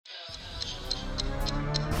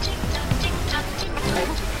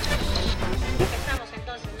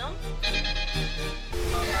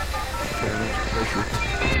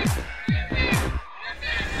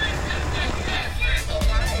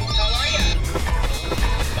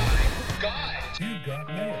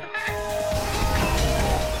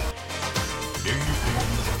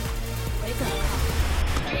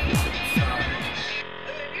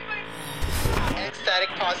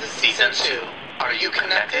Season 2. Are you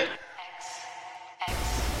connected?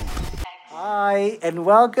 Hi, and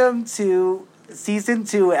welcome to Season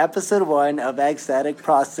 2, Episode 1 of Ecstatic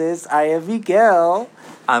Process. I am Miguel.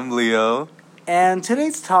 I'm Leo. And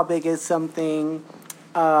today's topic is something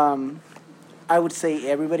I would say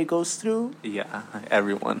everybody goes through. Yeah,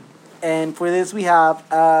 everyone. And for this, we have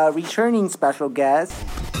a returning special guest.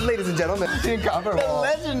 Ladies and gentlemen, the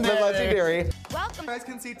legendary. Welcome. You guys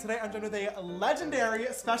can see today I'm joined with a legendary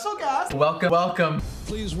special guest. Welcome.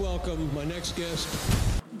 Please welcome my next guest.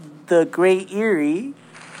 The Great Erie.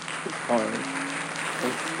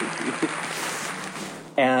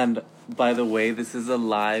 And by the way, this is a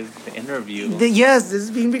live interview. Yes, this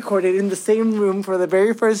is being recorded in the same room for the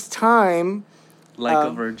very first time. Like a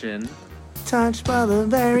virgin. Touched by the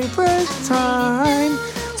very first time.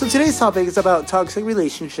 So today's topic is about toxic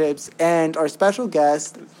relationships, and our special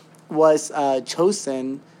guest was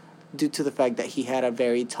chosen due to the fact that he had a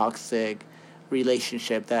very toxic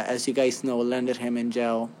relationship that, as you guys know, landed him in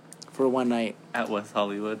jail for one night. At West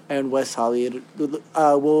Hollywood. And West Hollywood.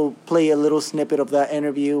 We'll play a little snippet of that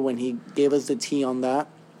interview when he gave us the tea on that.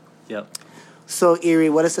 Yep. So, Erie,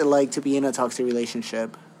 what is it like to be in a toxic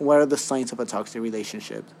relationship? What are the signs of a toxic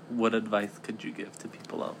relationship? What advice could you give to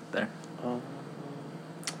people out there?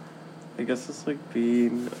 I guess it's like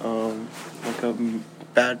being like a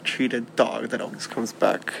bad treated dog that always comes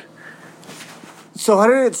back. So how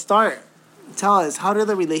did it start? Tell us, how did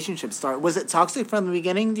the relationship start? Was it toxic from the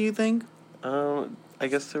beginning, do you think? I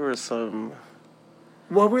guess there were some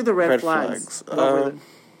What were the red flags?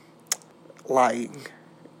 Lying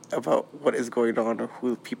about what is going on or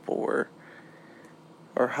who people were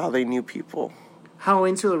or how they knew people. How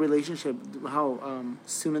into the relationship, how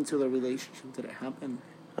soon into the relationship did it happen?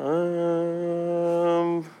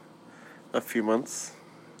 A few months.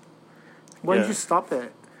 When did Yeah. you stop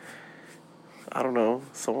it? I don't know.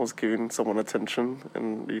 Someone was giving someone attention,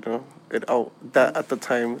 and that at the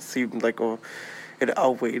time seemed like it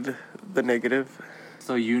outweighed the negative.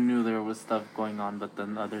 So you knew there was stuff going on, but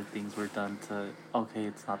then other things were done to, okay,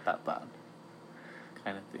 it's not that bad.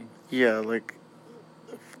 Kind of thing. Yeah, like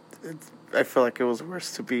I feel like it was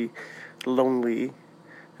worse to be lonely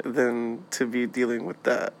than to be dealing with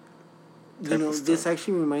that. You know, this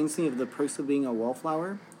actually reminds me of The Perks of Being a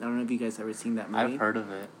Wallflower. I don't know if you guys ever seen that movie. I've heard of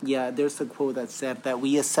it. Yeah, there's a quote that said that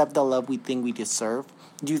we accept the love we think we deserve.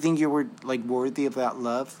 Do you think you were, like, worthy of that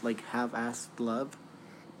love? Like, half-assed love?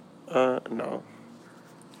 No.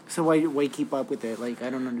 So why keep up with it? Like, I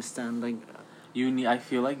don't understand. Like, I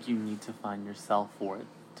feel like you need to find your self-worth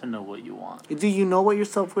to know what you want. do you know what your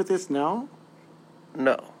self-worth is now?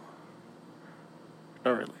 No.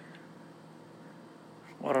 Not really.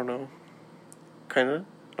 I don't know. Kinda?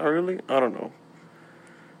 Not really? I don't know.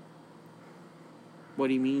 What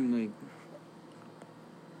do you mean? Like,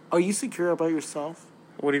 are you secure about yourself?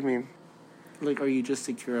 What do you mean? Like, are you just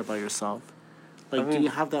secure about yourself? Like, I mean, do you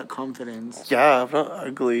have that confidence? Yeah, I'm not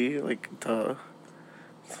ugly. Like, duh.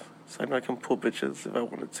 So I know I can pull bitches if I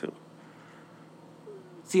wanted to.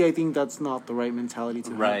 See, I think that's not the right mentality to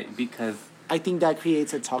have. Right, because I think that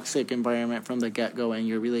creates a toxic environment from the get-go, and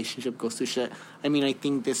your relationship goes to shit. I mean, I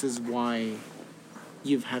think this is why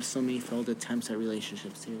you've had so many failed attempts at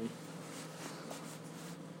relationships, Terry.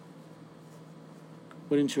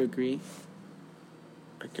 Wouldn't you agree?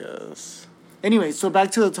 I guess. Anyway, so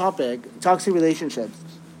back to the topic, toxic relationships.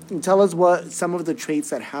 Tell us what some of the traits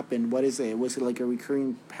that happened. What is it? Was it like a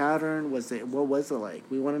recurring pattern? What was it like?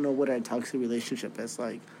 We want to know what a toxic relationship is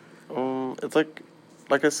like. It's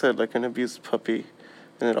like I said, like an abused puppy,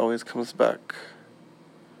 and it always comes back.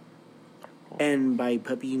 And by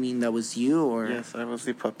puppy, you mean that was you, or? Yes, I was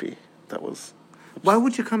the puppy. That was. Why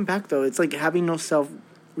would you come back though? It's like having no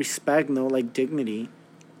self-respect, no like dignity.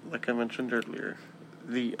 Like I mentioned earlier,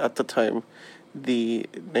 at the time, the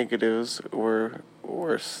negatives were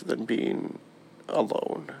worse than being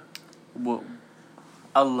alone. well,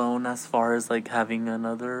 alone as far as like having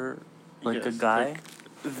another, like a Yes, guy. like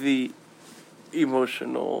the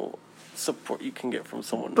emotional support you can get from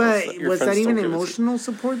someone But else. Your was that friends even don't give it to you. emotional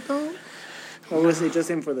support though? Or was it just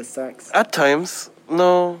in for the sex? At times,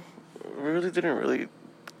 no. We really didn't really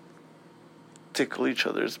tickle each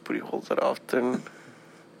other's booty holes that often.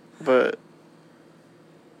 But,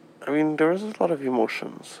 I mean, there was a lot of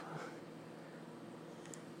emotions.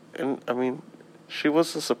 And, I mean, she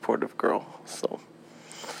was a supportive girl, so.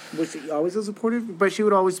 Was she always a supportive? But she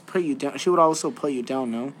would always put you down. She would also put you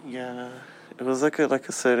down, no? Yeah. It was like I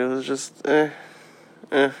said, it was just, It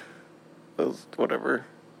was whatever.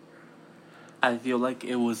 I feel like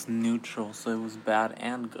it was neutral, so it was bad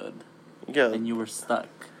and good. Yeah. And you were stuck.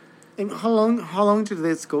 And how long did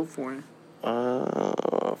this go for?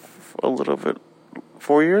 A little bit.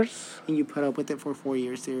 4 years? And you put up with it for 4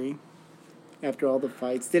 years, Siri? After all the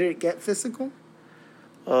fights. Did it get physical?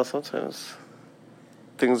 Sometimes.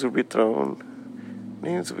 Things would be thrown.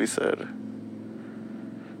 Names would be said.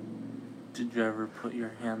 Did you ever put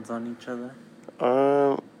your hands on each other?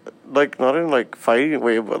 Like, not in, like, fighting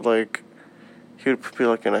way, but, like, he would put me,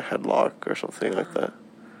 like, in a headlock or something like that.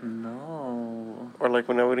 No. Or, like,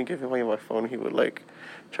 when I wouldn't give him, like, my phone, he would, like,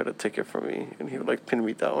 try to take it from me, and he would, like, pin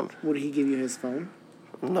me down. Would he give you his phone?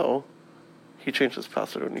 No. He changed his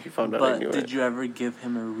password when he found out I But knew it. did you ever give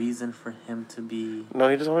him a reason for him to be... No,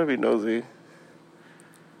 he just wanted to be nosy.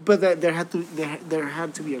 But there had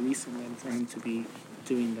to be a reason then for him to be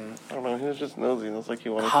doing that. I don't know, he was just nosy, and it was like he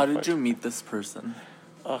wanted How to did you meet this person?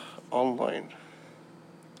 Online.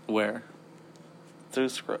 Where? Through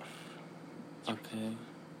Scruff. Okay.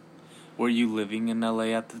 Were you living in LA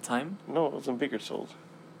at the time? No, it was in Bakersfield.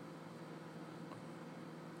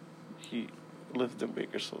 He lived in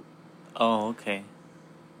Bakersfield. Oh, okay.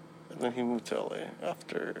 And then he moved to LA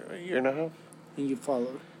after a year and a half. And you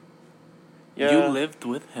followed. Yeah. You lived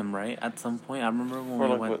with him, right? At some point? I remember when For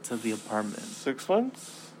we like, went what, to the apartment. 6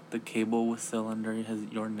 months? The cable was still under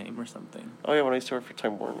your name or something. Oh, yeah, when I used to work for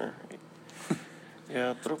Time Warner.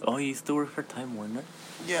 Yeah. Oh, you used to work for Time Warner?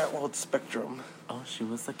 Yeah, well, it's Spectrum. Oh, she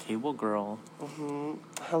was the cable girl. Mm-hmm.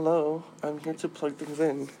 Hello, I'm here to plug things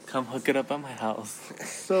in. Come hook it up at my house.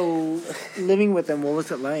 So, living with them, what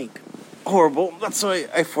was it like? Horrible. That's why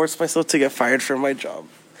I forced myself to get fired from my job.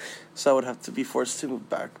 So I would have to be forced to move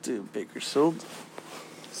back to Bakersfield.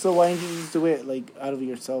 So why didn't you just do it, like, out of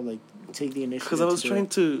yourself, like, take the initiative? Because I was to do trying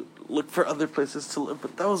it? to look for other places to live,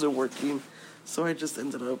 but that wasn't working. So I just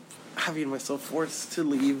ended up having myself forced to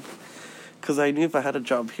leave. Because I knew if I had a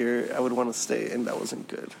job here, I would want to stay, and that wasn't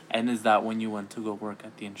good. And is that when you went to go work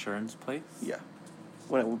at the insurance place? Yeah.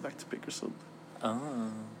 When I moved back to Bakersfield.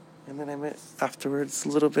 Oh. And then I met afterwards, a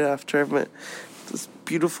little bit after, I met this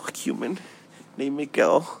beautiful human named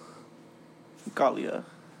Miguel Galia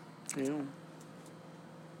Yeah.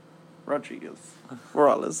 Rodriguez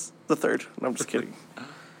Morales the third. No, I'm just kidding.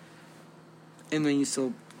 And then you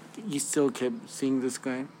still kept seeing this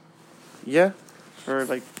guy? Yeah, for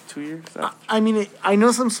like 2 years. I mean, I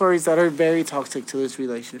know some stories that are very toxic to this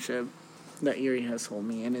relationship that Erie has told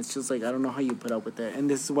me, and it's just like, I don't know how you put up with it. And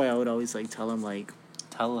this is why I would always like tell him, like,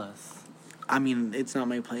 Tell us. I mean, it's not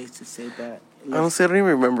my place to say that. Honestly, I don't even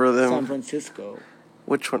remember them. San Francisco,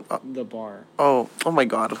 Which one? the bar. Oh my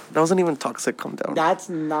God, that wasn't even toxic. Calm down. That's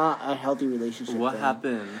not a healthy relationship. What then.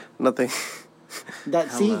 happened? Nothing. That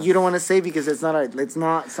Tell see, us. you don't want to say because it's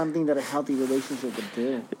not something that a healthy relationship would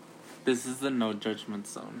do. This is the no judgment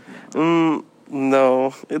zone.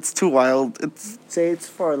 No, it's too wild. Say it's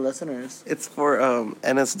for our listeners. It's for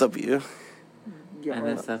NSW Yeah,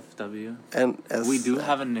 or- NSFW. and S. We do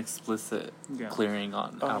have an explicit Yeah. clearing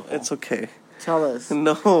on Apple. It's okay. Tell us.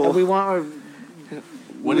 No. And we want our.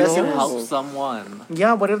 What if you listeners. help someone?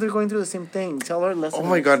 Yeah, what if they're going through the same thing? Tell our listeners. Oh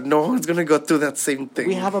my God, no one's gonna go through that same thing.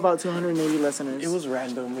 We have about 280 listeners. It was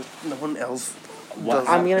random. No one else. What does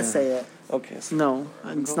I'm it. gonna say it. Okay, so No,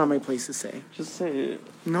 it's not my place to say. just say it.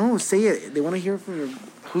 No, say it. They want to hear from your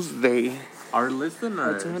Who's they? Our our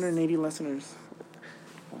listeners. 280 listeners.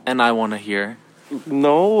 And I want to hear.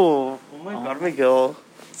 No. Oh my God, Miguel.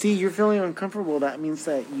 See, you're feeling uncomfortable. That means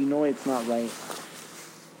that you know it's not right.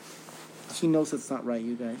 He knows it's not right,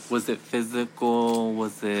 you guys. Was it physical?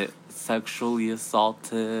 Was it sexually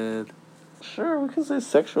assaulted? Sure, we can say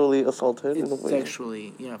sexually assaulted in a It's way.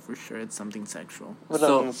 sexually, yeah, for sure. It's something sexual. But So-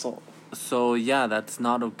 not an assault. So yeah, that's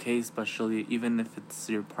not okay. Especially even if it's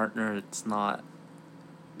your partner, it's not.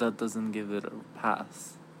 That doesn't give it a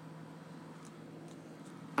pass.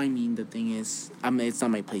 I mean, the thing is, it's not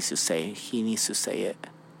my place to say. He needs to say it.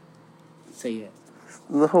 Say it.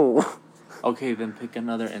 No. Okay, then pick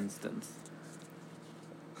another instance.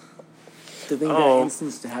 The thing Oh. that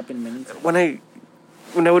instance to happen many times. When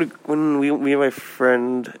me and my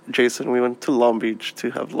friend Jason, we went to Long Beach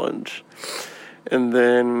to have lunch. And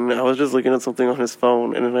then I was just looking at something on his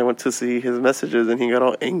phone, and then I went to see his messages, and he got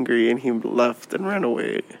all angry, and he left and ran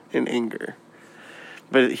away in anger.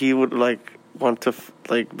 But he would, want to,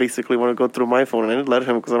 basically want to go through my phone, and I didn't let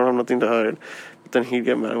him because I don't have nothing to hide. But then he'd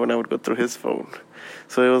get mad when I would go through his phone.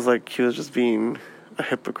 So it was like he was just being a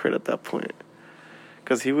hypocrite at that point.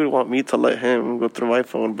 Because he would want me to let him go through my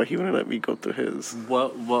phone, but he wouldn't let me go through his.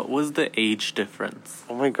 What was the age difference?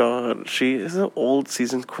 Oh my God, she is an old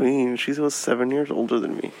seasoned queen. She was 7 years older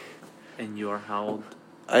than me. And you're how old?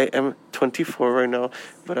 I am 24 right now,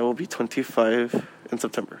 but I will be 25 in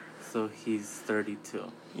September. So he's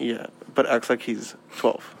 32. Yeah, but acts like he's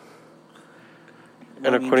 12.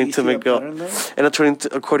 And according to Miguel,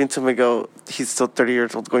 according to Miguel, he's still 30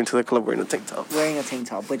 years old going to the club wearing a tank top. Wearing a tank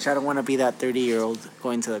top, which I don't want to be that 30-year-old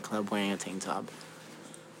going to the club wearing a tank top.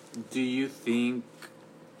 Do you think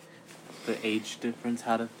the age difference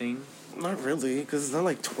had a thing? Not really, because it's not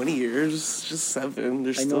like 20 years. It's just 7.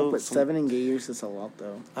 There's I know, still but 7 in gay years is a lot,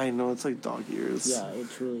 though. I know, it's like dog years. Yeah, it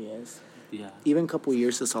truly is. Yeah. Even a couple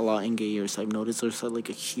years is a lot in gay years. I've noticed there's like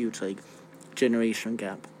a huge generation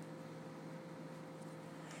gap.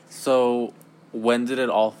 So, when did it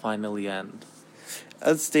all finally end?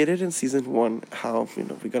 As stated in season 1, how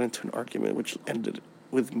we got into an argument which ended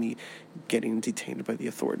with me getting detained by the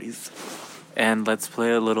authorities. And let's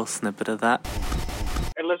play a little snippet of that.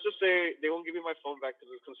 And let's just say they won't give me my phone back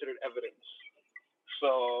because it's considered evidence.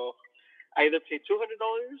 So I either pay $200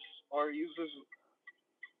 or use this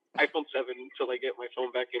iPhone 7 until I get my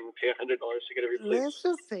phone back and pay $100 to get it replaced. Let's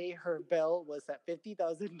just say her bill was at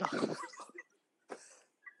 $50,000.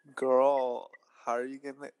 Girl, how are you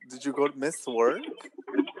gonna... Did you go to miss work?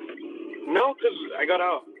 No, because I got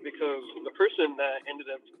out. Because the person that ended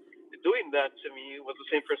up doing that to me was the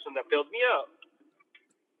same person that bailed me out.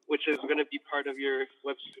 Which is going to be part of your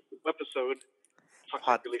episode,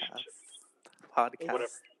 Toxic Relationships. Podcast. Whatever.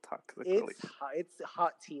 Toxic It's relationship. it's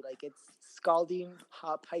hot tea. It's scalding,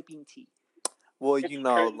 hot piping tea. Well, It's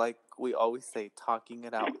crazy. like we always say, talking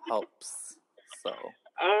it out helps. So,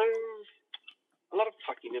 A lot of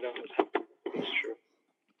talking it out. It's true.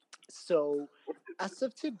 So, as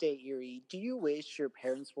of today, Erie, do you wish your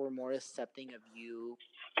parents were more accepting of you?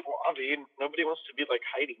 Well, I mean, nobody wants to be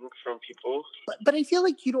hiding from people. But I feel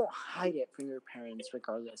like you don't hide it from your parents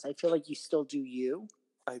regardless. I feel like you still do you.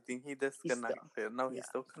 I think he disconnected. No, he's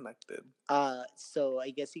still connected. So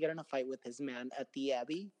I guess he got in a fight with his man at the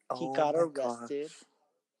Abbey. He Oh got my arrested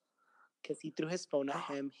because he threw his phone at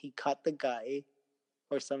him. He caught the guy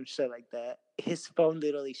or some shit like that. His phone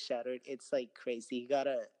literally shattered. It's crazy. He got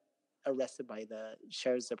arrested by the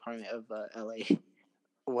sheriff's department of LA.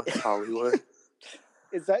 What's Hollywood?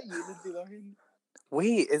 Is that you, Lindsay Lohan?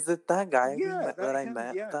 Wait, is it that guy Yeah, that I him,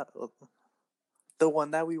 met? yeah. The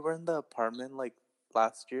one that we were in the apartment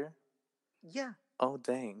last year? Yeah. Oh,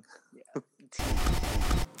 dang.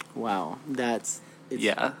 Wow,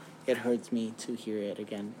 Yeah. It hurts me to hear it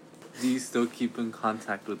again. Do you still keep in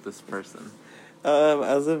contact with this person?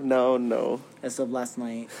 As of now, no. As of last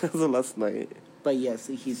night. As of last night. But yes,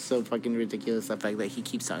 he's so fucking ridiculous, the fact that he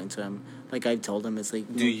keeps talking to him. I've told him, it's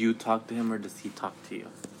Do you talk to him or does he talk to you?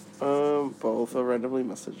 Both. They'll randomly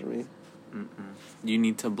message me. You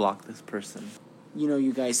need to block this person.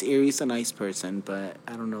 you guys, Erie's a nice person, but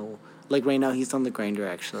I don't know. Right now, he's on the grinder,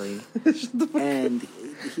 actually. And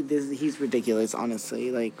he's ridiculous,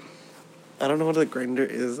 honestly. I don't know what a grinder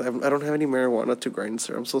is. I don't have any marijuana to grind,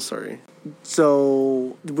 sir. I'm so sorry.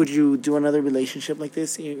 So, would you do another relationship like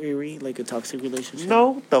this, Erie? Like a toxic relationship?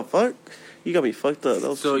 No, the fuck? You got me fucked up. That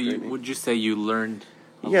was So too draining. would you say you learned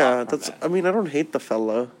a Yeah, lot from that's... that? I mean, I don't hate the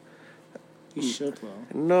fella. You should, though.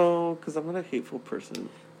 No, because I'm not a hateful person.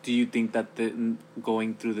 Do you think that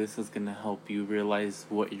going through this is going to help you realize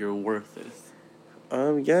what your worth is?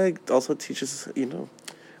 Yeah, it also teaches,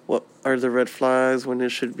 what are the red flags, when it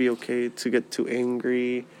should be okay to get too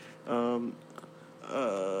angry.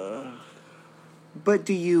 But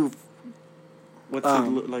do you... What's it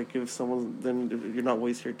look like if someone, then if you're not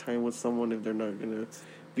wasting your time with someone if they're not going to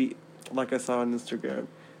be, like I saw on Instagram,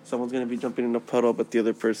 someone's going to be jumping in a puddle, but the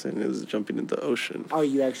other person is jumping in the ocean. Are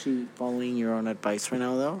you actually following your own advice right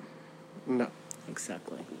now, though? No.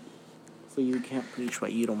 Exactly. So you can't preach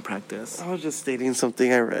what you don't practice. I was just stating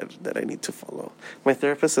something I read that I need to follow. My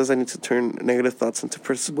therapist says I need to turn negative thoughts into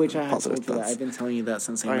Which I have positive told you that. thoughts. I've been telling you that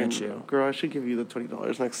since I met you. Girl, I should give you the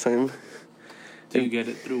 $20 next time. Do you get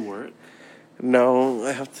it through work? No,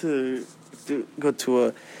 I have to go to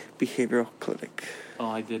a behavioral clinic. Oh,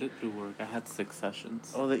 I did it through work. I had 6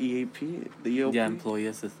 sessions. Oh, the EAP? The EOP? Yeah, Employee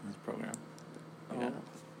Assistance Program. Yeah.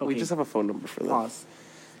 We Okay. just have a phone number for that. Pause.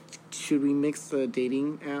 Should we mix the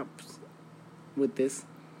dating apps with this?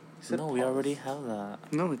 No, we already have that.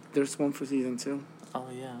 No, there's one for season 2. Oh,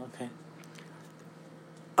 yeah, okay.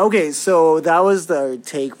 Okay, so that was the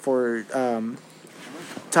take for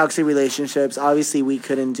toxic relationships. Obviously, we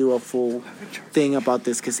couldn't do a full thing about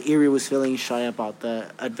this because Erie was feeling shy about the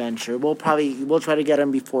adventure. We'll try to get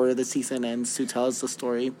him before the season ends to tell us the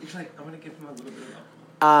story. I'm going to give him a little bit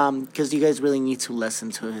of Because you guys really need to listen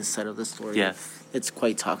to his side of the story. Yes. It's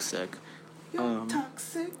quite toxic.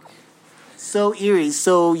 toxic. So, Erie,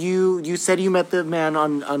 you said you met the man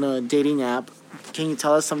on a dating app. Can you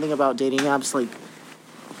tell us something about dating apps?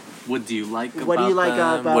 What do you like What do about you like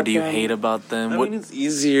them? about What do you them? hate about them? I What mean, it's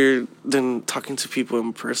easier than talking to people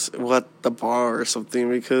in person, at the bar or something,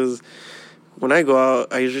 because when I go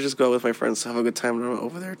out, I usually just go out with my friends to have a good time, and I'm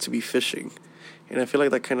over there to be fishing. And I feel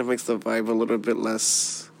like that kind of makes the vibe a little bit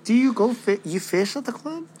less... Do you go you fish at the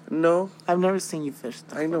club? No, I've never seen you fish at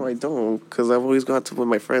the club. I know I don't, because I've always gone out with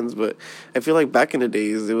my friends, but I feel like back in the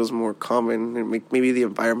days, it was more common, and maybe the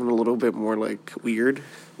environment a little bit more, like, weird.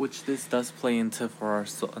 Which this does play into for our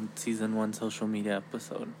season 1 social media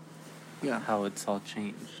episode. Yeah. How it's all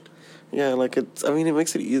changed. Yeah, like, it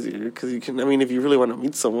makes it easier, because you can, if you really want to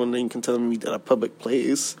meet someone, then you can tell them to meet at a public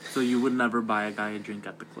place. So you would never buy a guy a drink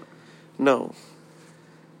at the club? No.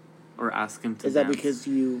 Or ask him to Is that dance? because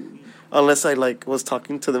you... Unless I, was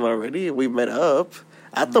talking to them already, we met up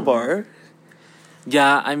at the bar.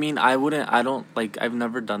 Yeah, I mean, I've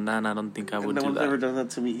never done that, and I don't think I would No do one's that. ever done that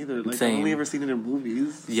to me either. Like, Same. I've only ever seen it in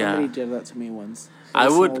movies. Yeah. Somebody did that to me once. I It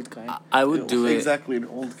was an would, old guy. I would do it. Exactly, an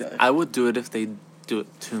old guy. I would do it if they do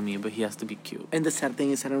it to me, but he has to be cute. And the sad thing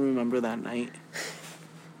is, I don't remember that night.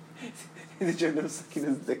 Did you end up sucking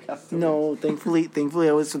his dick after? No, thankfully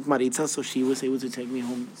I was with Maritza, so she was able to take me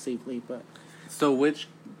home safely. But So which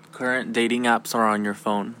current dating apps are on your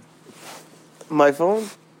phone? My phone?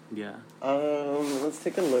 Yeah. Let's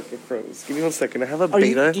take a look at pros. Give me 1 second. I have a do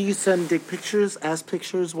beta. you send dick pictures, ass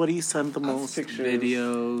pictures? What do you send the most? Pictures.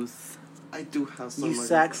 Videos. I do have some. You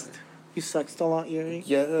sext? You sext a lot, Yuri?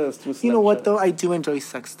 Yes. Through You know what Snapchat. though? I do enjoy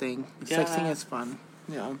sexting. Yeah. Sexting is fun.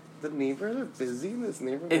 Yeah. The neighbors are busy in this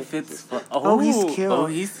neighborhood. If it's fun. Oh, he's cute. Oh,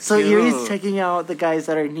 he's so cute. Yuri's checking out the guys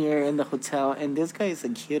that are near in the hotel, and this guy is a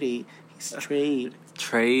cutie. He's straight.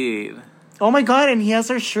 Trade. Oh my god! And he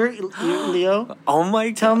has our shirt, Leo. Oh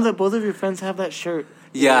my Tell him god. that both of your friends have that shirt.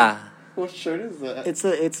 Yeah. What shirt is that?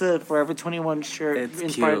 It's a Forever 21 shirt It's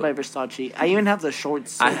inspired cute. by Versace. I even have the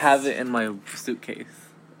shorts. I have it in my suitcase.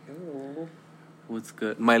 Ew. What's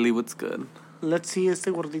good? Miley, what's good? Let's see este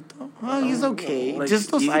gordito. Oh, he's okay. Like,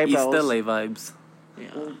 Just those East eyebrows. LA vibes. Yeah.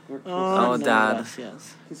 We're Oh, no, Dad.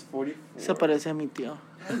 gracias. He's 44. Se parece a mi tío.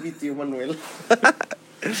 Mi tío Manuel.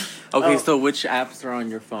 Okay, Oh. so which apps are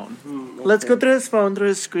on your phone? Let's go through his phone, through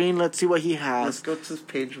his screen. Let's see what he Let's has. go to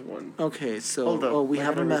page 1. Okay, so Hold up. we I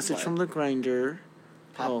have a gotta message reply. from the grinder.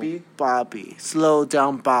 Poppy? Oh, Bobby. Slow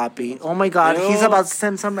down, Bobby. Oh my god, he's about to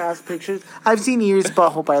send some ass pictures. I've seen Yuri's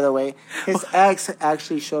butthole, by the way. His ex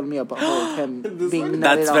actually showed me a butthole of him being nutted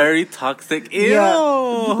That's on. very toxic. Ew.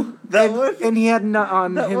 Yeah. That one? And he had nut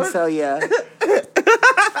on himself, yeah.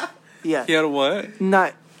 Yeah. He had what?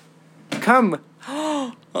 Nut. Come.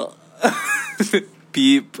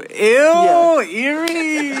 Beep. Ew. Yeah.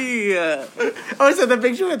 Eerie. Oh, is that the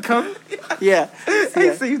picture with cum? Yeah.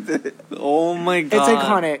 I saved it. Oh my It's god.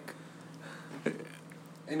 iconic.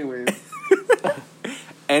 Anyways.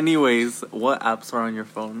 Anyways, what apps are on your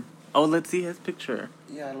phone? Oh, let's see his picture.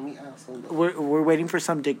 Yeah, let me ask. Hold on. We're waiting for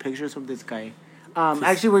some dick pictures of this guy.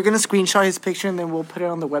 Actually, we're gonna screenshot his picture and then we'll put it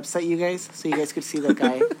on the website, you guys, so you guys could see the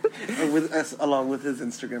guy. With us, along with his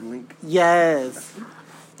Instagram link. Yes.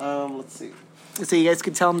 Let's see. So you guys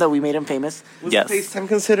could tell him that we made him famous. Was Yes. FaceTime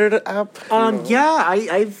considered an app? No. Yeah,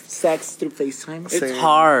 I've sexted through FaceTime. It's Same.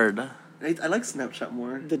 hard. I like Snapchat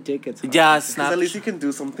more. The dick gets hard. Yeah, Because at least you Snapchat. can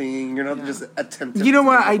do something. You're not just attempting. You know to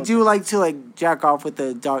what? do I something. do like to jack off with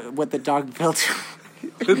the dog filter.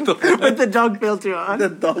 With the dog filter on. The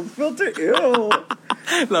dog filter? Ew.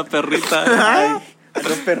 La perrita. Ay,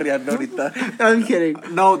 ando perreando ahorita. I'm kidding.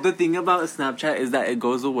 No, the thing about Snapchat is that it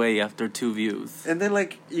goes away after 2 views. And then,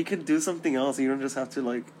 you can do something else. You don't just have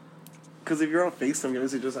to, because if you're on FaceTime, you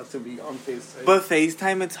obviously just have to be on FaceTime. But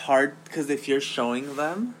FaceTime, it's hard because if you're showing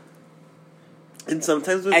them and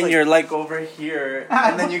sometimes with, and you're over here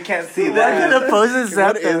and then you can't see What kind that. of pose is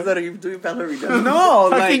that? What is that? Are you doing ballerina? No,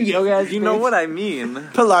 Fucking yoga ass you know face. what I mean.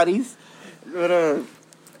 Pilates. But,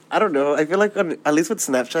 I don't know. I feel like, at least with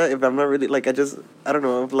Snapchat, if I'm not really, I don't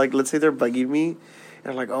know. If, let's say they're bugging me, and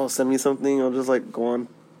they're like, oh, send me something. I'll just, go on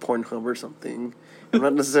Pornhub or something. And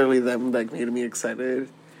not necessarily them, made me excited.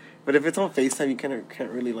 But if it's on FaceTime, you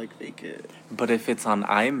can't really, fake it. But if it's on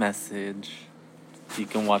iMessage, you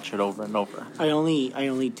can watch it over and over. I only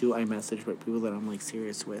do iMessage with people that I'm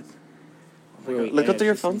serious with. Wait, Look I up through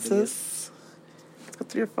your actually phone, sent videos. sis. Look up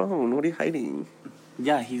through your phone. What are you hiding?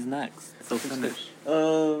 Yeah, he's next. So finish.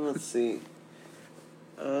 Let's see.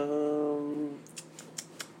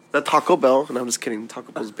 The Taco Bell. No, I'm just kidding.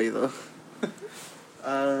 Taco Bell's Bay, though.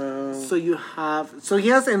 So you have. So he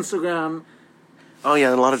has Instagram. Oh,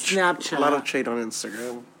 yeah, a lot of Snapchat. A lot of trade on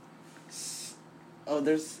Instagram. Oh,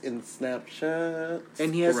 there's in Snapchat.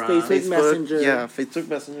 And he has Right. Facebook Messenger. Yeah, Facebook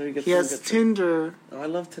Messenger. You get He to has get to- Tinder. Oh, I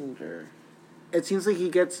love Tinder. It seems like he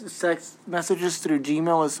gets sex messages through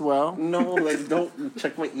Gmail as well. No, like, don't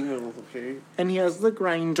check my emails, okay? And he has the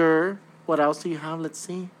Grindr. What else do you have? Let's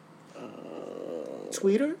see.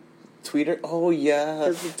 Twitter? Twitter? Oh, yeah.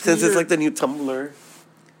 There's the Since it's Twitter. like the new Tumblr.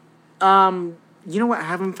 You know what? I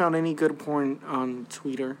haven't found any good porn on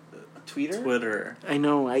Twitter. Twitter? Twitter. I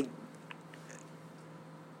know,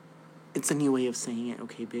 It's a new way of saying it,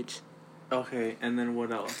 okay, bitch? Okay, and then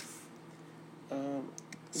what else?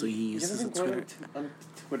 So he You uses a haven't gone Twitter. on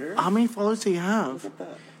Twitter? How many followers do you Look have? at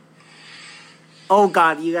that. Oh,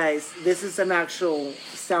 God, you guys. This is an actual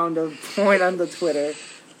sound of porn on the Twitter.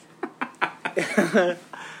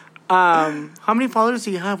 How many followers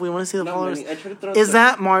do you have? We want to see the Not followers. many. I tried to throw Is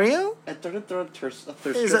that Mario? I tried to throw a thirst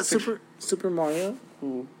Is that Super Mario?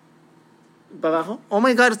 Who? Babajo? Oh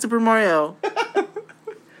my God, it's Super Mario.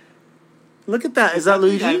 Look at that. Is that The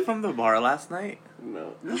Luigi? guy from the bar last night?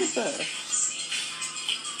 No. Look at that.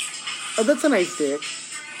 Oh, that's a nice dick.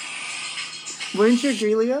 Weren't you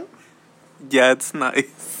agree, Leo? Yeah, it's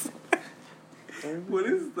nice. What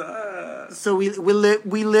is that? So we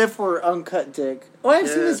live for uncut dick. Oh, I've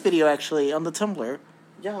seen Yeah. this video actually on the Tumblr.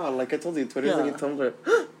 Yeah, like I told you, Twitter's Yeah. like a Tumblr.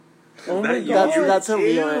 Oh my That's a Ew.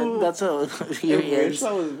 Leo. That's a I your wish ears.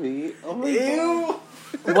 that was me. Oh my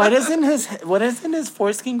god. Why doesn't his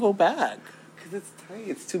foreskin go back? Because it's tight.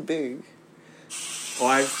 It's too big. Oh,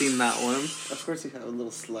 I've seen that one. Of course you have a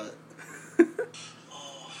little slut.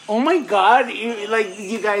 Oh my God!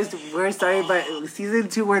 You guys, we're sorry, but season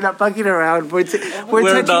 2, we're not fucking around. We're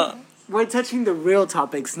touching the real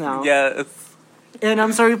topics now. Yes. And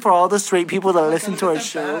I'm sorry for all the straight people that listen to our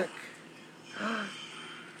show.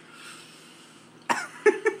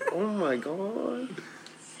 Oh my god.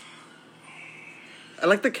 I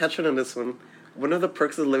like the caption on this one. One of the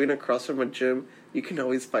perks of living across from a gym, you can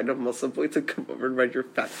always find a muscle boy to come over and ride your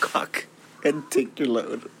fat cock and take your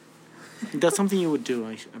load. That's something you would do.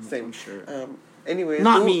 I'm Same. sure. Anyway,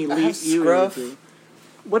 Not ooh, me. I have You Scruff. really do.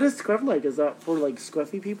 What is Scruff like? Is that for like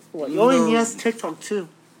scruffy people? Like, oh, and he has TikTok too.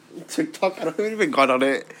 TikTok. I haven't even got on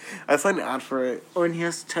it. I saw an ad for it. Oh, and he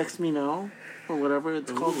has Text Me Now or whatever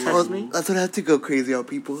it's called. Ooh. Text Me. That's what I have to go crazy on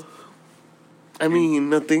people. I mean,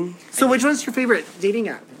 nothing. So, which one's your favorite dating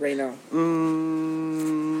app right now?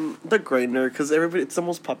 The Grindr, because it's the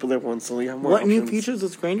most popular one, so you have more What new options. features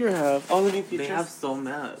does Grindr have? All the new They features. have so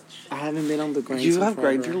much. I haven't been on the Grindr. You so have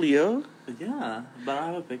forever. Grindr, Leo? Yeah, but I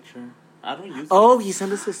have a picture. I don't use Oh, he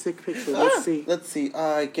sent us a sick picture. Let's see. Let's see.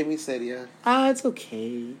 Que miseria. It's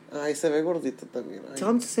okay. Ay, se ve gordita también. Ay. Tell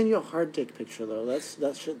him to send you a hard dick picture though.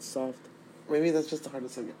 That shit's soft. Maybe that's just the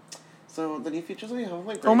hardest thing. So, the new features we have,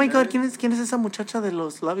 like, Oh my God, Grindr, ¿quién es esa muchacha de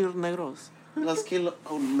los labios negros? Las K-Love.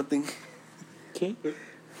 Oh, nothing. ¿Qué?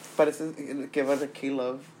 Parece que van a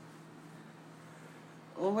K-Love.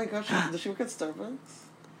 Oh my gosh, does she work at Starbucks?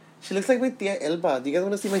 She looks like my tia Elba. Do you guys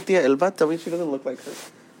want to see my tia Elba? Tell me if she doesn't look like her.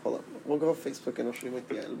 Hold on. We'll go on Facebook and I'll show you my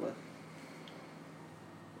tia Elba.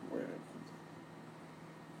 Where?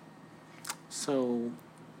 So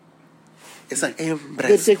Esa the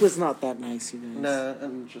hembra. dick was not that nice, you guys. Nah,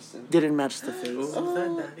 I'm interested. Didn't match the face. Who's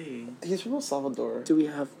that daddy? He's from El Salvador. Do we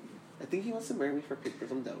have I think he wants to marry me for papers.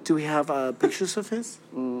 I'm down. pictures of his?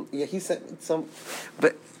 Yeah, he sent me some,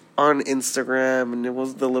 but on Instagram, and it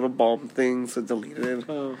was the little bomb thing, so deleted it.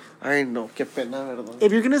 Oh. I know, qué pena, verdad.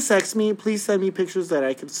 If you're gonna sex me, please send me pictures that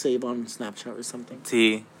I could save on Snapchat or something.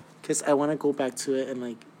 T. Cause I want to go back to it and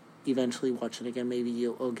like eventually watch it again. Maybe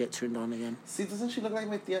you'll get turned on again. See, doesn't she look like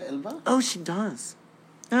my tia Elba? Oh, she does.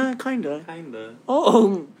 Kinda. Kinda.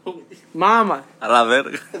 Oh, mama. A la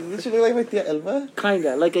verga. Doesn't she look like my tia Elba?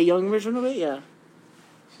 Kinda. Like a young version of it, yeah.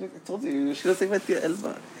 I told you, she looks like my tia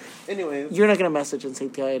Elba. Anyway. You're not gonna message and say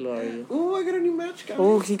Tiago, are you? Ooh, I got a new match, guys.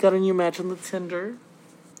 Oh, he got a new match on the Tinder.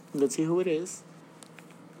 Let's see who it is.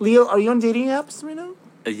 Leo, are you on dating apps right now?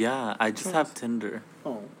 Yeah, I just have Tinder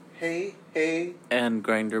Oh. Hey. and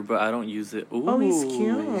Grindr, but I don't use it. Ooh. Oh, he's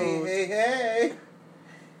cute. Hey.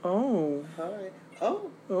 Oh. Hi.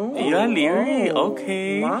 Oh. Oh. Yeah, Leary, Oh,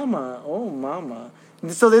 okay. Mama. Oh, mama.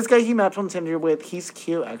 So this guy he matched on Tinder with, he's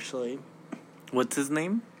cute, actually. What's his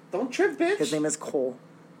name? Don't trip, bitch. His name is Cole.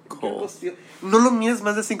 Cole. No lo míes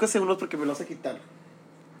más de 5 segundos porque me lo vas a quitar.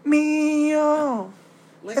 Mío.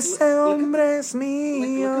 Ese hombre es Look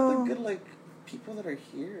mío. at the good, people that are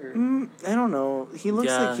here. I don't know. He looks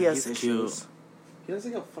Yeah, like he has he's issues. cute. He looks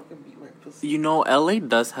like a fucking beat my pussy. You know, LA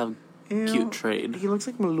does have Ew. cute trade. He looks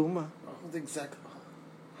like Maluma. Oh, the exact.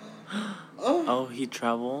 Oh, he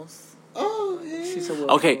travels? Oh, hey. She's a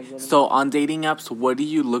Okay, so on dating apps, what do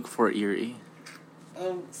you look for, Erie?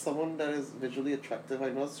 Someone that is visually attractive. I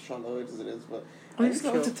know it's shallow as it is, but I just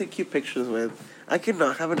love to take cute pictures with. I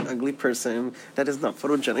cannot have an ugly person that is not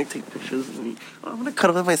photogenic take pictures with me. I'm gonna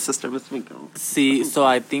cuddle with my sister. Let's make go. See, so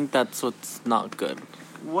I think that's what's not good.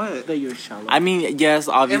 What? That you're shallow. I mean, yes,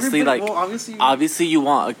 obviously, Everybody- like, well, obviously- obviously you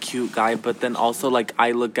want a cute guy, but then also, like,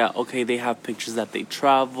 I look at, okay, they have pictures that they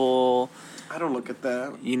travel, I don't look at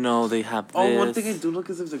that. you know, they have this. Oh, one thing I do look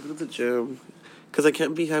is if they go to the gym. Because I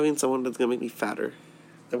can't be having someone that's gonna make me fatter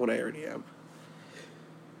than what I already am.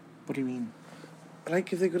 What do you mean?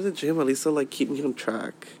 Like, if they go to the gym, at least they'll, like, keep me on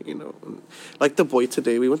track, you know. Like, the boy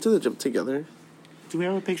today, we went to the gym together. Do we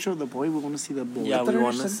have a picture of the boy? We want to see the boy. Yeah, thought we I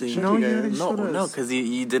want to already see. sent No, you you guys. didn't. No, showed no, us. because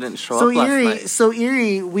you didn't show So up last Erie, night. so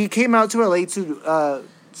Erie, we came out to LA to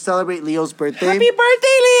celebrate Leo's birthday. Happy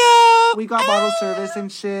birthday, Leo! We got bottle service and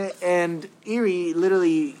shit, and Erie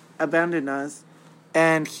literally abandoned us,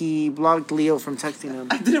 and he blocked Leo from texting him.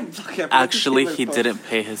 I didn't block it. Actually, he didn't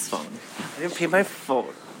pay his phone. I didn't pay my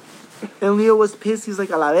phone. And Leo was pissed. He's like,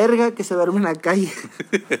 a la verga, que se duerme en la calle.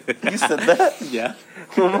 You said that? Yeah.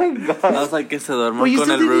 Oh my god. I was like, que se duerma Well, you con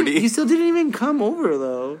still, el didn't, Rudy. you still didn't even come over,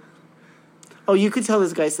 though. Oh, you could tell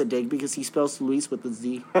this guy's a dick because he spells Luis with a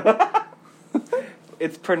Z.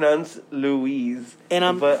 It's pronounced Louise. And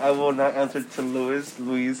I'm- But I will not answer to Luis,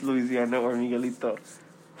 Louisiana, or Miguelito.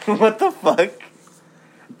 What the fuck?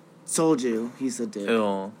 Told you, he's a dick.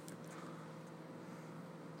 Ew.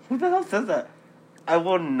 Who the hell says that? I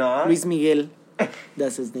will not. Luis Miguel.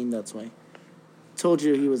 That's his name, that's why. Told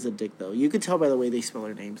you he was a dick, though. You could tell by the way they spell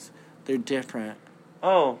their names. They're different.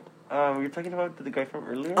 Oh, you're talking about the guy from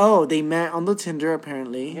earlier? Oh, they met on the Tinder,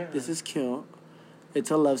 apparently. Yeah. This is cute. It's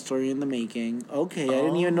a love story in the making. Okay, I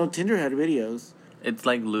didn't even know Tinder had videos. It's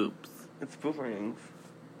like loops. It's boomerangs.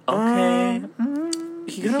 Okay.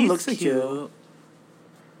 He kind of He's looks like you.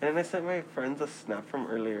 And I sent my friends a snap from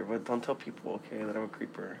earlier, but don't tell people, okay, that I'm a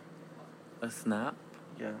creeper. A snap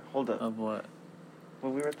Yeah, hold up. of what?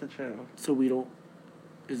 When we were at the gym. So we don't...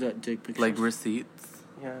 Is that dick pictures? Like receipts?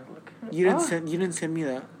 Yeah, look. You didn't send me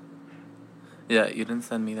that. Yeah, you didn't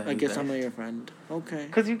send me that. I guess either. I'm not your friend. Okay.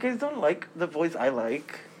 Because you guys don't like the boys I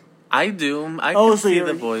like. I do. I Oh, can so see your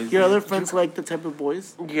the boys. your other friends like the type of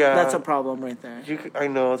boys? Yeah. That's a problem right there. I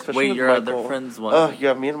know, especially Wait, with your Michael. other friends what? Oh,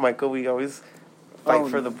 yeah, me and Michael, we always fight Oh,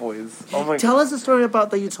 for no. the boys. Oh my Tell god. us the story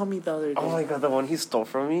about that you told me the other day. Oh my god, the one he stole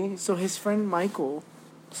from me. So his friend Michael.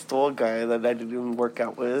 Stole a guy that I didn't work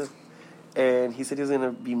out with. And he said he was going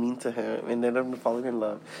to be mean to him. And then I'm falling in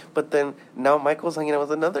love. But then now Michael's hanging out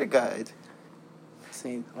with another guy.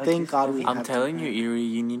 Saying, Like thank he's- God we I'm have telling to- you, Erie,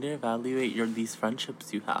 you need to evaluate these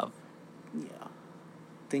friendships you have. Yeah.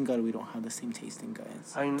 Thank God we don't have the same taste in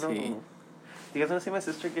guys. I know. See. You guys want to see my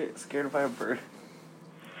sister get scared by a bird?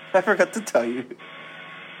 I forgot to tell you.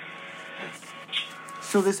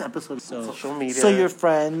 So this episode, Social media. So your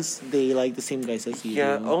friends, they like the same guys as you.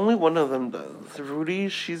 Yeah, do. only one of them does. Rudy,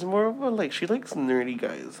 she's more of a, like, she likes nerdy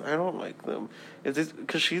guys. I don't like them. It's just,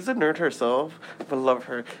 because she's a nerd herself, but love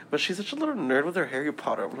her. But she's such a little nerd with her Harry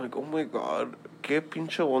Potter. I'm like, oh my god, que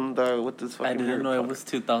pinche onda with this fucking I didn't Harry know Potter. it was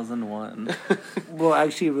 2001. Well,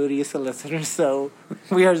 actually, Rudy is a listener, so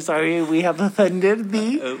we are sorry we have offended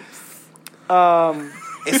thee. Oops.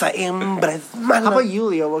 Esa hembra es How mala. about you,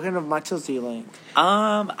 Leo? What kind of machos do you like?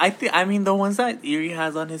 I mean the ones that Erie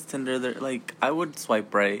has on his Tinder, they're like, I would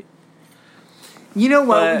swipe right. You know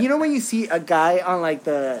what? But- You know when you see a guy on like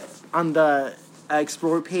the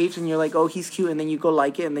Explore page and you're like, oh, he's cute, and then you go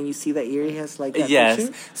like it, and then you see that Erie has like that Yes.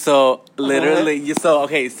 picture? So literally, so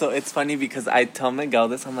it's funny because I tell Miguel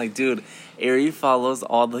this. I'm like, dude, Erie follows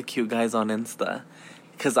all the cute guys on Insta.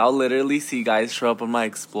 Because I'll literally see guys show up on my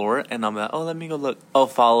Explorer, and I'm like, oh, let me go look. Oh,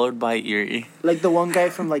 followed by Erie. Like the one guy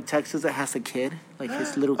from like Texas that has a kid, like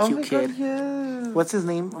his little Oh cute my kid. god, yeah. What's his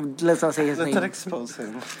name? Let's not say his Let that name. expose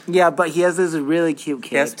him. Yeah, but he has this really cute kid.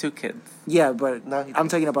 He has 2 kids. Yeah, but No, he I'm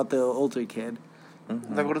talking about the older kid.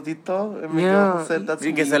 The gordito. And Yeah. Miguel said that's Y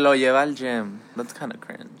me. que se lo lleva al gym. That's kind of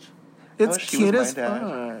cringe. It's wish he cute was as my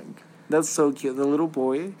dad. fuck. That's so cute. The little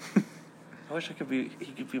boy. I wish he could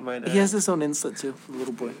be my dad. He has his own Insta too, the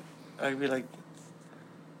little boy. I'd be like,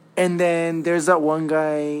 And then there's that one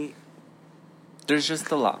guy. There's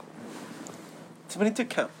just a lot. too many to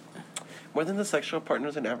count. More than the sexual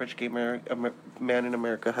partners an average gay man in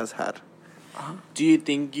America has had. Do you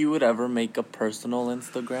think you would ever make a personal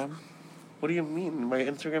Instagram? What do you mean? My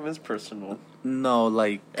Instagram is personal No,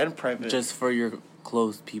 like, and private. just for your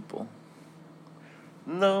close people.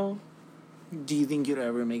 No, Do you think you'd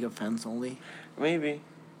ever make a fans only? maybe.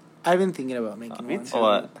 I've been thinking about making Me one. too.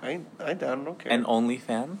 What? I down. Don't care. And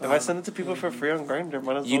OnlyFans? if I send it to people for free on Grindr,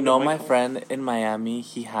 might as well. You get know my Michael. friend in Miami,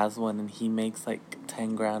 he has one and he makes like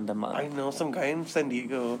 10 grand a month. I know some guy in San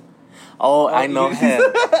Diego. Oh, I know him.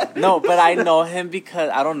 No, but I know him because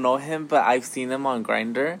I don't know him, but I've seen him on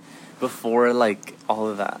Grindr before, like all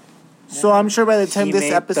of that. So I'm sure by the time He this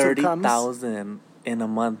made episode comes, 30,000 in a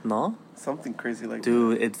month. No, Something crazy like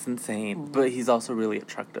dude, it's insane. But he's also really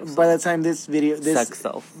attractive. So. by the time this Sex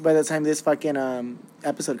self. by the time this fucking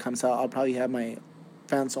episode comes out, I'll probably have my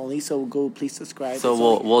fans only. So go please subscribe. So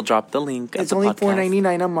It's we'll drop the link. It's at the only podcast.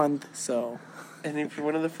 $4.99 a month. So And if you're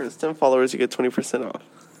one of the first 10 followers, you get 20% off.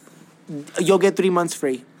 you'll get 3 months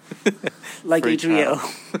free, like Free HBO.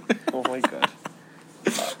 Oh my god.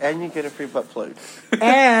 And you get a free butt plug.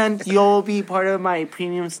 And you'll be part of my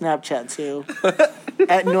premium Snapchat too,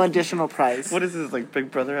 at no additional price. What is this, like Big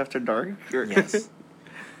Brother After Dark? Yes.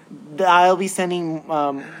 I'll be sending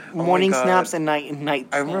morning God. snaps and night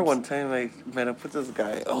I remember snaps. one time I met up with this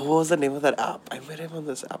guy. Oh, what was the name of that app? I met him on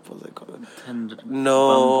this app. What was it called? Tinder,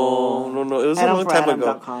 No. It was a long time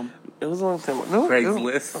ago. AdamForAdam.com. It was a long time ago. No,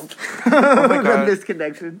 Craigslist. Oh my god.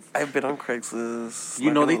 Misconnections. I've been on Craigslist. You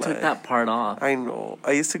not know they gonna took lie. that part off. I know.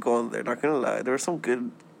 I used to go on there. Not gonna lie, there was some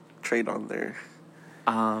good trade on there.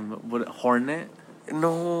 What Hornet?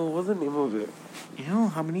 No, what was the name of it? You know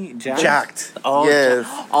how many jacks? Jacked. Oh,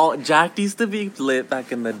 yes. Jack used to be lit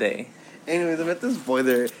back in the day. Anyways, I met this boy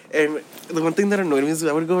there, and the one thing that annoyed me is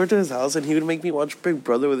I would go over to his house, and he would make me watch Big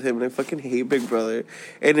Brother with him, and I fucking hate Big Brother.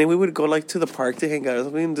 And then we would go like to the park to hang out or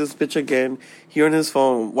something. And this bitch again, here on his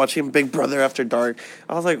phone, watching Big Brother After Dark.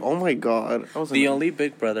 I was like, oh my god. I was The like, only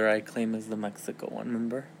Big Brother I claim is the Mexico one.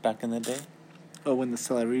 Remember back in the day, Oh, when the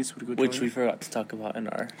celebrities would go which to we it. forgot to talk about in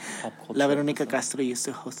our pop culture. La Veronica Castro used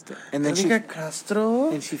to host it. And then Veronica Castro.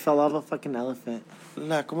 and she fell off a fucking elephant.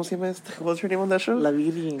 ¿Cómo se llama esta? What's her name on that show? La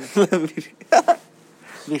Virgin.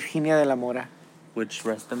 Virginia de la Mora. Which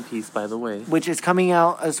rest in peace, by the way. Which is coming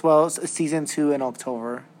out as well as season 2 in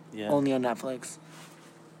October. Yeah. Only on Netflix.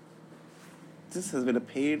 This has been a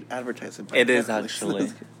paid advertisement. by It is Netflix.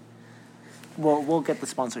 actually. We'll get the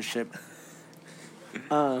sponsorship.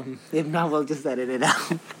 If not, we'll just edit it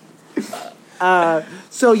out.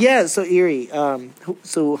 So Erie.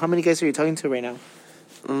 So how many guys are you talking to right now?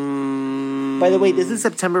 By the way, this is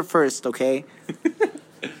September 1st, okay?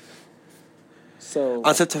 So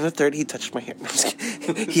On September 3rd, he touched my hair. No, I'm just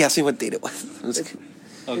kidding. He asked me what date it was. I'm just kidding.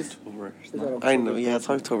 October. I know, yeah, it's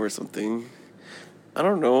October or something. I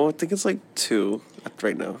don't know. I think it's like 2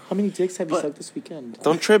 right now. how many dicks have you sucked this weekend?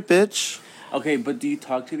 Don't trip, bitch. Okay, but do you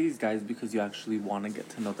talk to these guys because you actually want to get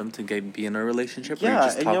to know them to be in a relationship? or Yeah,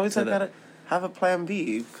 just and talk you always to have them? gotta have a plan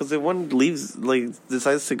B. Because if one leaves, like,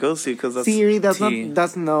 decides to go see, because that's... See, Erie, that's T. not they do,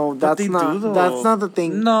 though. that's not the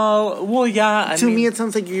thing. No, well, yeah. To me, it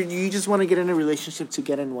sounds like you just want to get in a relationship to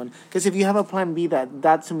get in one. Because if you have a plan B,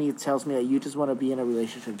 that to me tells me that you just want to be in a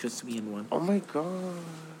relationship just to be in one. Oh my god.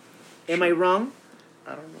 Am I wrong?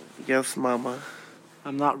 I don't know. Yes, mama.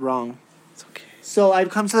 I'm not wrong. It's okay. So I've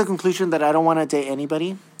come to the conclusion that I don't want to date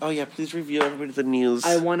anybody. Oh yeah, please review everybody the news.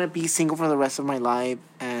 I want to be single for the rest of my life,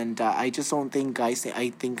 and I just don't think I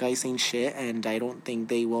think guys ain't shit, and I don't think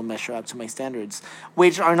they will measure up to my standards,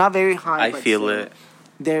 which are not very high. I but feel still. it.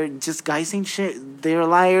 They're just guys ain't shit. They're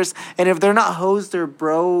liars, and if they're not hoes, they're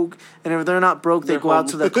broke. And if they're not broke, they They're go out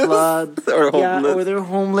to the club. Or Yeah, homeless. or they're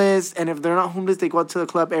homeless. And if they're not homeless, they go out to the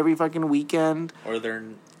club every fucking weekend. Or they're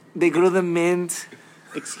They go to the Mint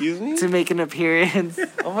Excuse me? to make an appearance.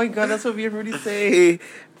 Oh my god, that's what we everybody say.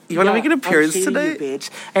 You want to make an appearance I'm shading today? you, bitch.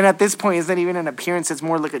 And at this point, it's not even an appearance. It's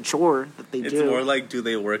more like a chore that they It's do. more like, do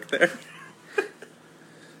they work there?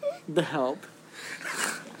 The help.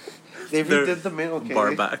 They They're redid the mail, okay.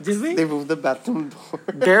 Barbacks. Did we? They moved the bathroom door.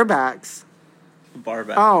 Barebacks.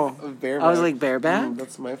 Barback. Oh. Bareback. I was like, bareback?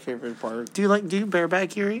 That's my favorite part. Do you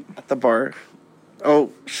bareback, Yuri? At the bar.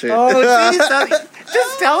 Oh, shit. Oh,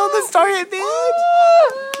 just tell them the story, bitch.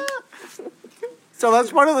 So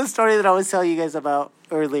that's part of the story that I was telling you guys about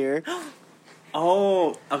earlier.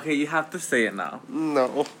 Oh, okay, you have to say it now.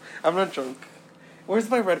 No, I'm not drunk. Where's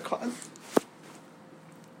my red cloth?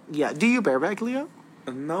 Yeah. Do you bareback, Leo?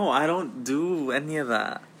 No, I don't do any of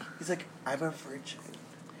that. He's like, I'm a virgin.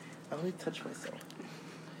 I only touch myself.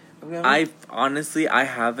 I honestly, I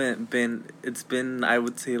haven't been. It's been, I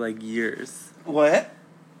would say, like years. What?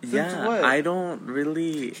 Since Yeah, what? I don't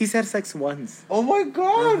really. He's had sex once Oh my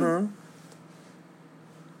god! Uh-huh.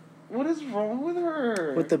 What is wrong with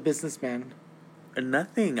her? with the businessman.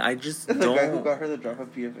 Nothing. I just the guy who don't. got her the drop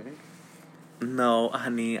of BFA. No,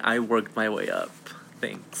 honey, I worked my way up.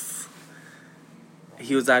 Thanks.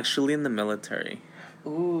 He was actually in the military.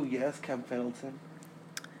 Ooh, yes, Camp Pendleton.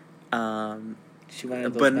 She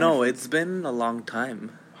wanted those But no, benefits. it's been a long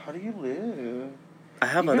time. How do you live? I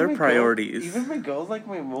have Even other my girl- priorities. even my girl's like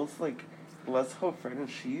my most like less hoe friend, and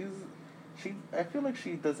she's I feel like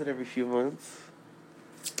she does it every few months.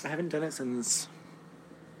 I haven't done it since.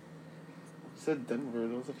 You said Denver.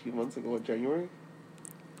 That was a few months ago. What, January?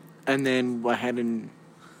 And then I hadn't.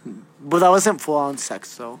 But that wasn't full on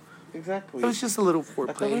sex, though. Exactly. It was just a little I thought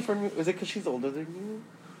my foreplay. friend... Is it because she's older than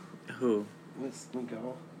you? Who? Miss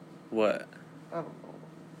Miguel. What? I don't know.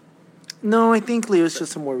 No, I think Leo's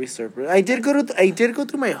just a more reserved. I did go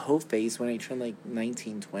through my hoe phase when I turned like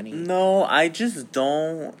 19, 20. No, I just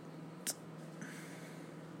don't.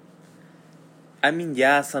 I mean,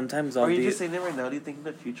 yeah, sometimes I'll Are you be. just saying it right now? Do you think in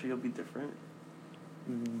the future you'll be different?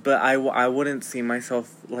 But I wouldn't see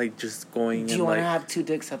myself like just going. Do you want to have two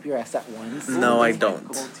dicks up your ass at once? No, I That's don't.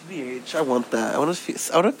 my goal, TBH. I want that. I want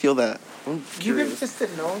to feel that. I'm You get curious. fisted?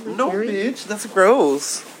 No, bitch. That's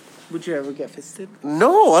gross. Would you ever get fisted?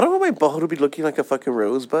 No, I don't want my butthole to be looking like a fucking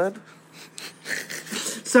rosebud.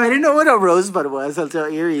 So I didn't know what a rosebud was until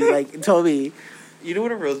Erie told me. You know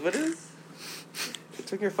what a rosebud is? It's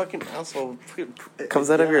when your fucking asshole comes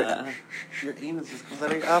out of your anus just comes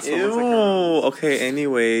out of your asshole. Ew. It's like a- Okay.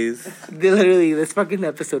 Anyways, Literally, this fucking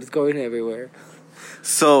episode is going everywhere.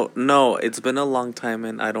 so no, it's been a long time,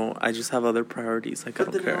 and I just have other priorities. Like I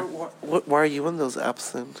But don't then care. why are you on those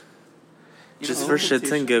apps then? You Just don't for get shits and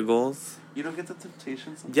temptation? giggles. You don't get the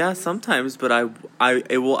temptation sometimes? Yeah, sometimes, but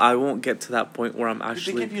I won't get to that point where I'm You think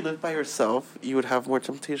actually. if you lived by yourself, you would have more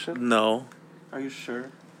temptation? No. Are you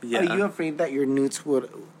sure? Yeah. Are you afraid that your nudes would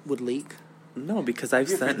leak? No, because I've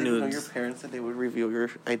You sent know your nudes. parents that they would reveal your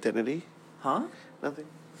identity? Huh? Nothing.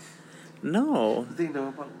 No. Do they know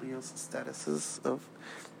about Leo's statuses of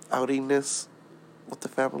outingness with the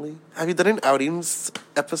family? Have you done an outings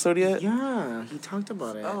episode yet? Yeah, he talked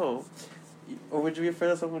about it. Oh. Or would you be afraid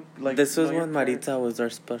that someone would, like... This was know your when parents? Marita was our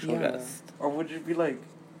special Yeah. guest. Or would you be like...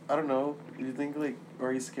 I don't know. You think, like... Or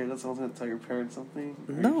are you scared that someone's going to tell your parents something?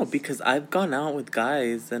 Or you No, just- because I've gone out with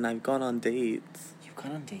guys and I've gone on dates. You've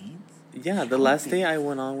gone on dates? Yeah, the last day I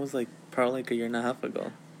went on was probably like a year and a half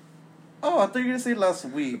ago. Oh, I thought you were going to say last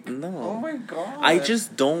week. No. Oh my god. I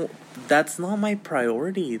just don't. That's not my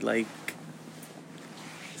priority. Like,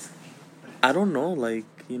 I don't know. Like,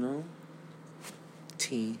 you know.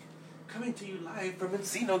 T. Coming to you live from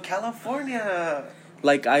Encino, California.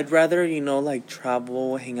 Like, I'd rather,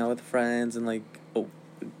 travel, hang out with friends, and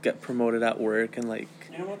get promoted at work and You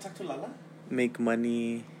don't want to talk to Lala? make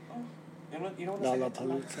money. Oh, you don't want to say hi to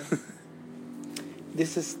Lala?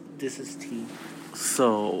 This is T.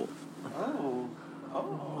 So,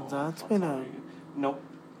 Oh. That's been a... Nope.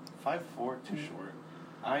 5'4", too short.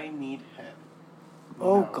 I need head.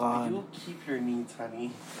 Oh, No, God. You'll keep your needs,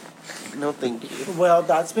 honey. No, thank you. Well,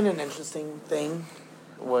 that's been an interesting thing.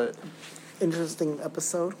 What? Interesting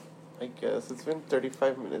episode. I guess. It's been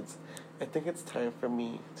 35 minutes. I think it's time for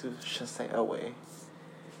me to just say away.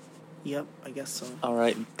 Yep, I guess so. all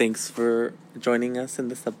right. Thanks for joining us in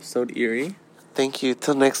this episode, Erie. Thank you.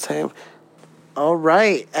 Till next time. All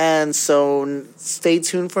right, and so stay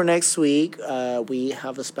tuned for next week. We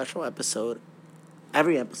have a special episode.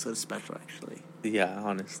 Every episode is special, actually. Yeah,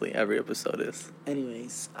 honestly, every episode is.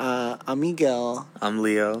 Anyways, I'm Miguel, I'm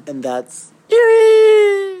Leo. and that's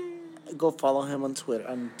Erie. Go follow him on Twitter.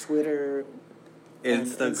 Instagram,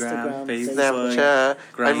 Instagram, Facebook, Snapchat.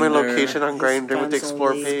 I'm my Grindr, location on his Grindr with the fans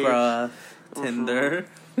Explore only, page. Scruff, Tinder,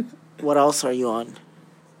 What else are you on?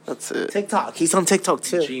 That's it. TikTok. He's on TikTok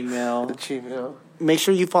too. The Gmail. Gmail. Make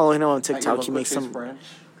sure you follow him on At your TikTok. local He makes Chase some. branch.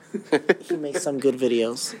 He makes some good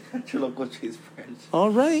videos. At your local cheese branch. All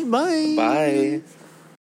right, bye. Bye.